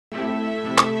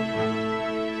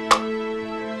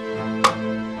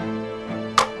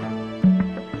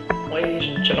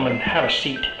and gentlemen, have a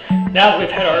seat. Now that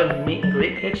we've had our meet and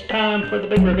greet, it's time for the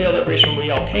big reveal that reason we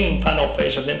all came. Final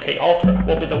phase of MK Ultra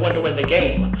will be the one to win the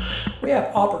game. We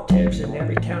have operatives in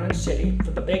every town and city,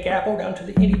 from the Big Apple down to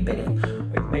the itty bitty.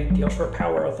 We've made deals for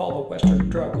power with all the Western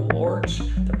drug lords.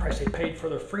 The price they paid for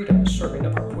their freedom is serving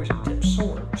up our poison-tipped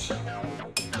swords.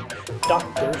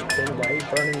 Doctors, Benway,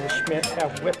 Burton, and Schmidt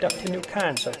have whipped up 10 new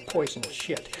kinds of poison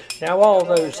shit. Now all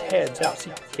those heads out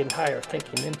seeking higher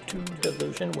thinking into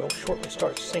delusion will shortly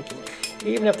start sinking.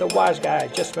 Even if the wise guy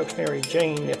just smokes Mary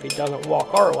Jane, if he doesn't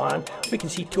walk our line, we can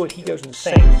see to it he goes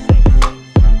insane.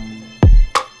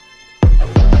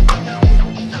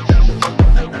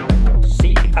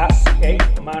 C-I-C-A,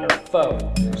 minor foe.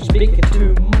 Speaking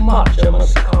too much, I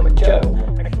must common Joe.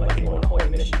 Acting like he on a holy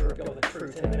mission to reveal the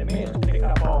truth, and then it managed to pick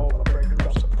up all the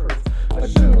breakers of proof. But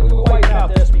soon we will wipe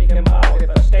out this beacon mile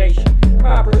devastation.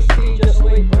 My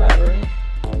prestigiously brethren,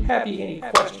 have ye any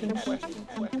questions?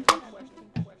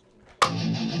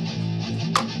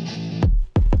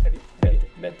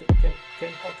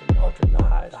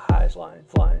 Ultranaut, the highs line,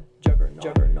 flying,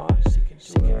 juggernaut, seeking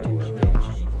to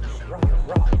revenge,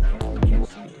 rock,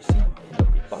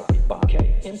 can't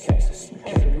see to see,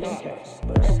 MK,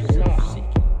 but seeking,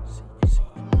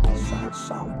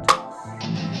 solid.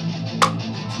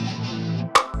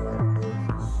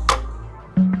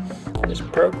 This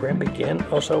program began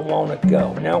oh so long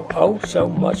ago. Now, oh so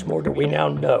much more do we now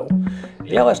know.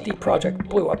 The LSD project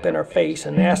blew up in our face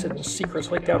and acid and secrets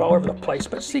leaked out all over the place,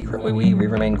 but secretly we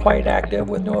remain quite active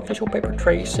with no official paper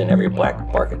trace. And every black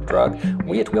market drug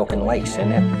we at Wilk and Lace,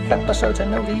 and episodes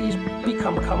and notices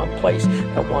become commonplace.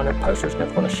 No wanted posters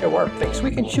never going to show our face.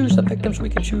 We can choose the victims, we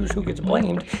can choose who gets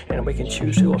blamed, and we can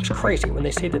choose who looks crazy when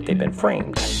they say that they've been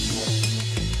framed.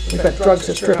 We've got drugs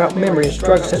that strip out memories,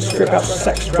 drugs that strip out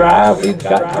sex drive. We've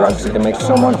got drugs that can make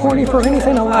someone horny for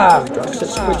anything alive. Drugs that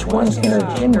switch one's inner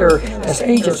gender as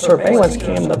agent surveillance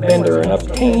cam the vendor and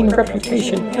obtain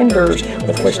reputation enders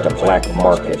with which to black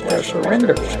market their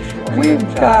surrenders. We've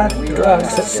got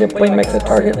drugs that simply make the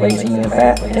target lazy and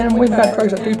fat, and we've got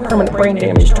drugs that do permanent brain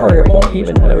damage. Target won't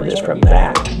even know this from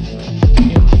that.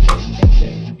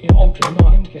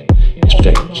 His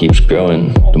fate keeps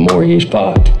growing the more he's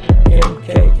popped.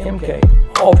 MK,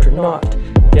 Ultranaut,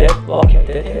 deadlock,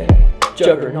 deadhead,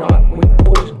 juggernaut. We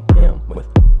poison him with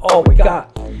all we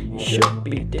got. He should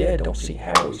be dead, don't see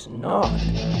how he's not.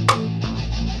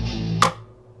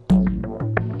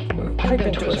 We pipe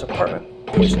into his apartment,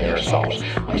 poison aerosols.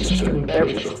 He's distributing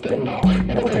beverages with fentanyl.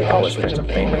 Infiltrate all his friends and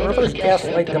family, reverse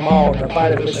gaslight them all,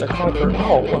 divided with the conquer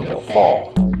all when he'll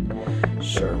fall.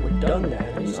 Sir, we've done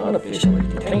that. He's unofficially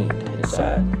detained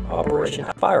inside Operation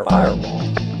Firewall.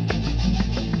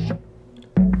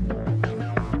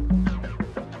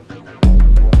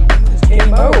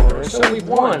 Game over, and so we've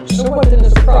won. So what then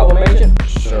is the problem, Agent?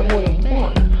 Sir, more than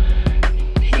one.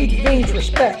 He gains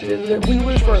respect that we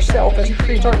lose for ourselves as he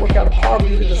creates artwork out of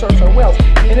poverty that deserves our wealth.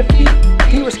 And if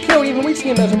he was killed, even we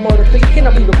see him as a martyr, because he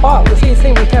cannot be bought with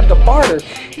anything we have to barter.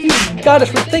 He's got us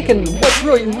rethinking what's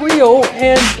really real,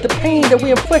 and the pain that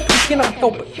we inflict we cannot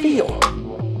help but feel.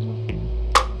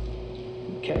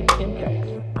 MK,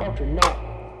 Ultranaut.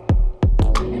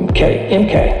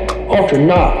 MK,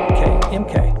 Ultranaut.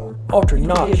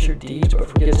 Ultranaut your deeds, but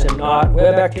forgets him not.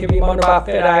 Web activity monitored by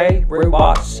Fed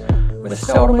robots, with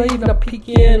seldom even a peek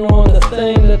in on the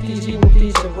thing that these evil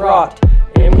deeds have wrought.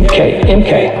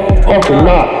 MK,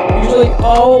 Ultranaut. Usually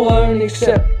all alone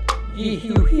except ye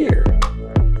who hear.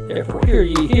 If we're here,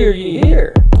 ye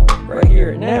hear. Right here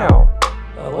and now,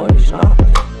 alone is not.